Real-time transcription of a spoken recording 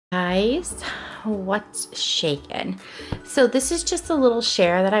Guys, what's shaken? So this is just a little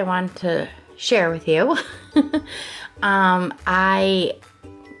share that I wanted to share with you. I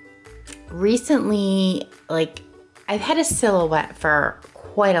recently, I've had a silhouette for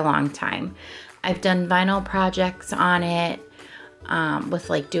quite a long time. I've done vinyl projects on it,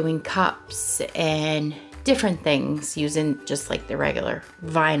 with doing cups and different things using just like the regular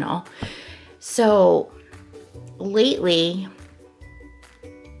vinyl. So lately,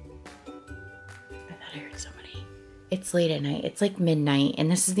 it's late at night. It's like midnight, and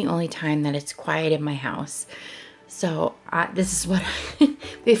this is the only time that it's quiet in my house. So this is what,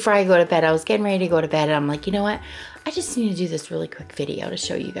 before I go to bed, I was getting ready to go to bed, and I'm like, you know what? I just need to do this really quick video to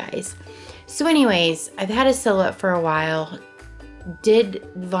show you guys. So anyways, I've had a silhouette for a while, did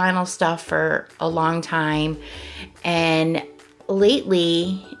vinyl stuff for a long time, and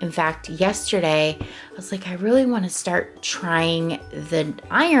lately, in fact, yesterday, I was like, I really want to start trying the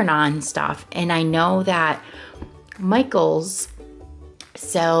iron-on stuff, and I know that Michaels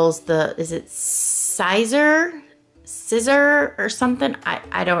sells the, is it scissor or something?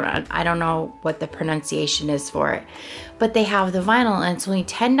 I don't know what the pronunciation is for it, but they have the vinyl and it's only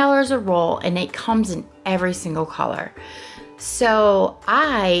 $10 a roll and it comes in every single color. So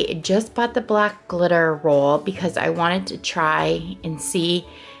I just bought the black glitter roll because I wanted to try and see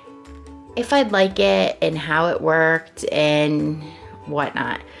if I'd like it and how it worked and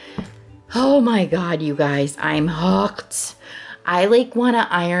whatnot. Oh my God, you guys, I'm hooked. I want to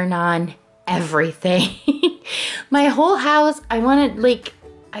iron on everything. My whole house, I want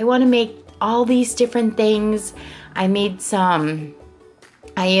to make all these different things. I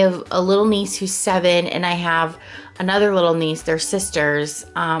have a little niece who's 7 and I have another little niece, they're sisters,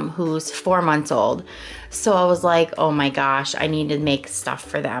 who's 4 months old. So I was like, oh my gosh, I need to make stuff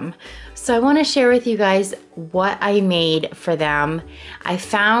for them. So I want to share with you guys what I made for them. I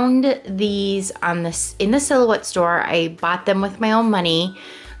found these in the Silhouette store. I bought them with my own money.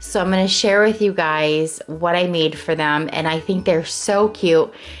 So I'm going to share with you guys what I made for them. And I think they're so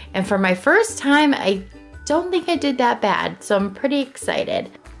cute. And for my first time, I don't think I did that bad. So I'm pretty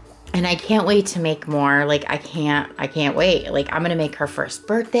excited. And I can't wait to make more. I can't wait. I'm gonna make her first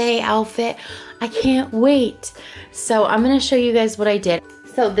birthday outfit. I can't wait. So I'm gonna show you guys what I did.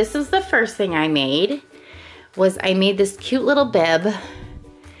 So this is the first thing I made, I made this cute little bib.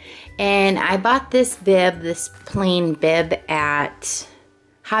 And I bought this bib, this plain bib at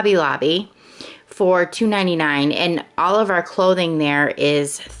Hobby Lobby for $2.99. And all of our clothing there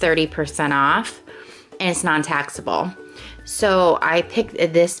is 30% off and it's non-taxable. So I picked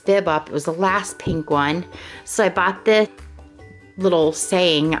this bib up. It was the last pink one. So I bought this little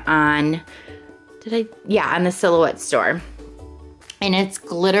saying on the Silhouette store. And it's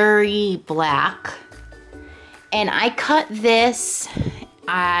glittery black. And I cut this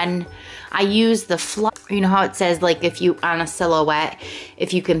on, I used the flock. You know how it says if you, on a silhouette,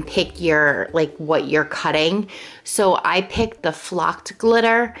 if you can pick your, what you're cutting. So I picked the flocked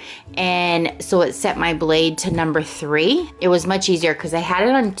glitter, and so it set my blade to number 3. It was much easier because I had it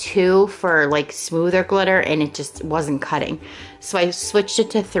on 2 for smoother glitter and it just wasn't cutting. So I switched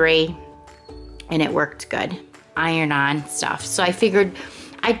it to 3 and it worked good. Iron on stuff. So I figured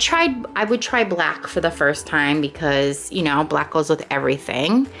I would try black for the first time because, you know, black goes with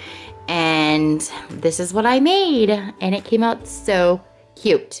everything. And this is what I made, and it came out so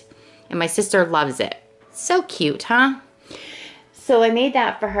cute. And my sister loves it. So cute, huh? So I made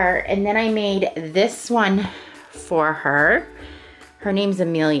that for her, and then I made this one for her. Her name's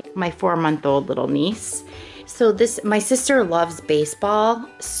Amelia, my 4-month-old little niece. So my sister loves baseball,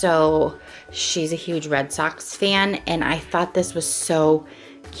 so she's a huge Red Sox fan, and I thought this was so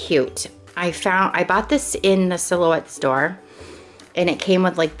cute. I bought this in the Silhouette store, and it came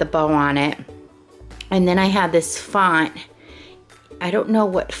with the bow on it. And then I had this font. I don't know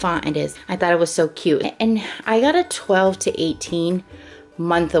what font it is. I thought it was so cute. And I got a 12 to 18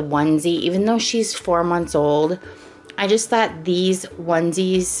 month of onesie, even though she's 4 months old. I just thought these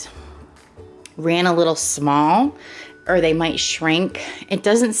onesies ran a little small, or they might shrink. It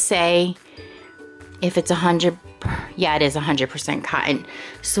doesn't say if it's 100, yeah, it is 100% cotton.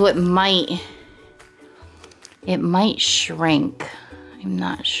 So it might shrink. I'm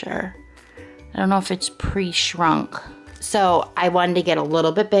not sure. I don't know if it's pre-shrunk. So I wanted to get a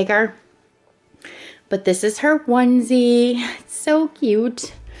little bit bigger. But this is her onesie. It's so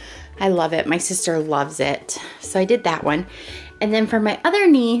cute. I love it. My sister loves it. So I did that one. And then for my other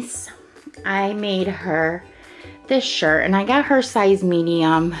niece, I made her this shirt. And I got her size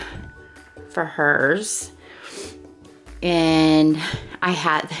medium for hers. And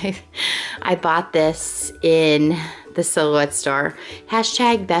I bought this in the Silhouette store.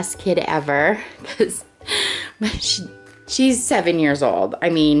 Hashtag best kid ever, because she's 7 years old. I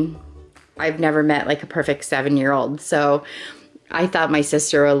mean, I've never met like a perfect 7-year-old. So I thought my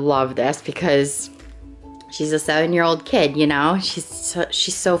sister would love this because she's a 7-year-old kid, you know?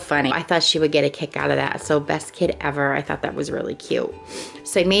 She's so funny. I thought she would get a kick out of that. So best kid ever. I thought that was really cute.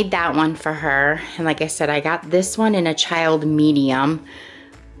 So I made that one for her. And like I said, I got this one in a child medium,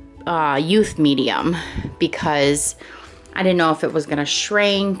 youth medium, because I didn't know if it was gonna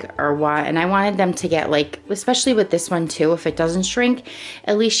shrink or what. And I wanted them to get like, especially with this one too, if it doesn't shrink,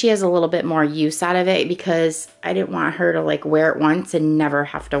 at least she has a little bit more use out of it, because I didn't want her to like wear it once and never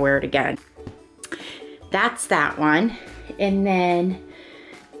have to wear it again. That's that one. And then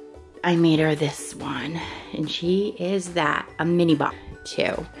I made her this one, and she is that, a mini box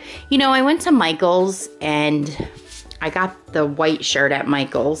too. You know, I went to Michael's and I got the white shirt at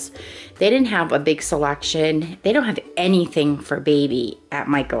Michael's. They didn't have a big selection. They don't have anything for baby at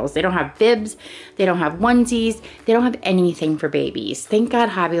Michael's. They don't have bibs. They don't have onesies. They don't have anything for babies. Thank God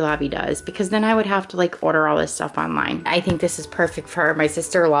Hobby Lobby does, because then I would have to like order all this stuff online. I think this is perfect for her. My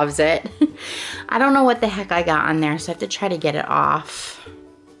sister loves it. I don't know what the heck I got on there, so I have to try to get it off.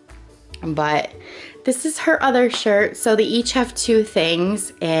 But this is her other shirt. So they each have 2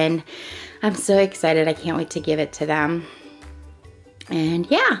 things, and I'm so excited. I can't wait to give it to them. And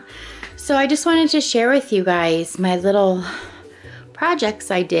yeah, so I just wanted to share with you guys my little projects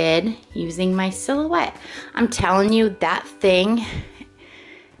I did using my Silhouette. I'm telling you, that thing,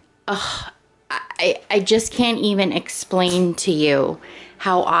 I just can't even explain to you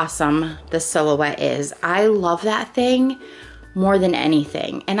how awesome the Silhouette is. I love that thing more than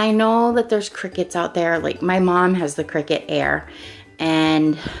anything. And I know that there's Cricuts out there. Like my mom has the Cricut Air,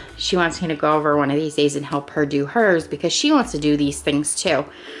 and she wants me to go over one of these days and help her do hers, because she wants to do these things too.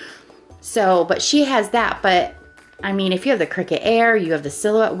 So, but she has that. But I mean, if you have the Cricut Air, you have the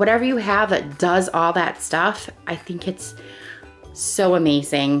Silhouette, whatever you have that does all that stuff, I think it's so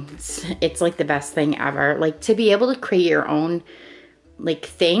amazing. It's like the best thing ever. Like, to be able to create your own like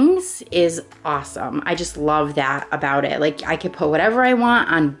things is awesome. I just love that about it. Like, I could put whatever I want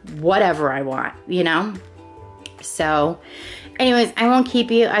on whatever I want, you know? So anyways, I won't keep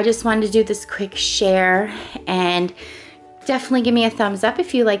you. I just wanted to do this quick share, and definitely give me a thumbs up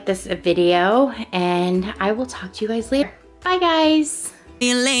if you like this video, and I will talk to you guys later. Bye guys.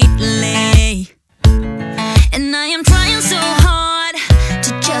 Lately, and I am trying so hard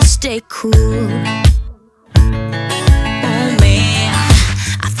to just stay cool.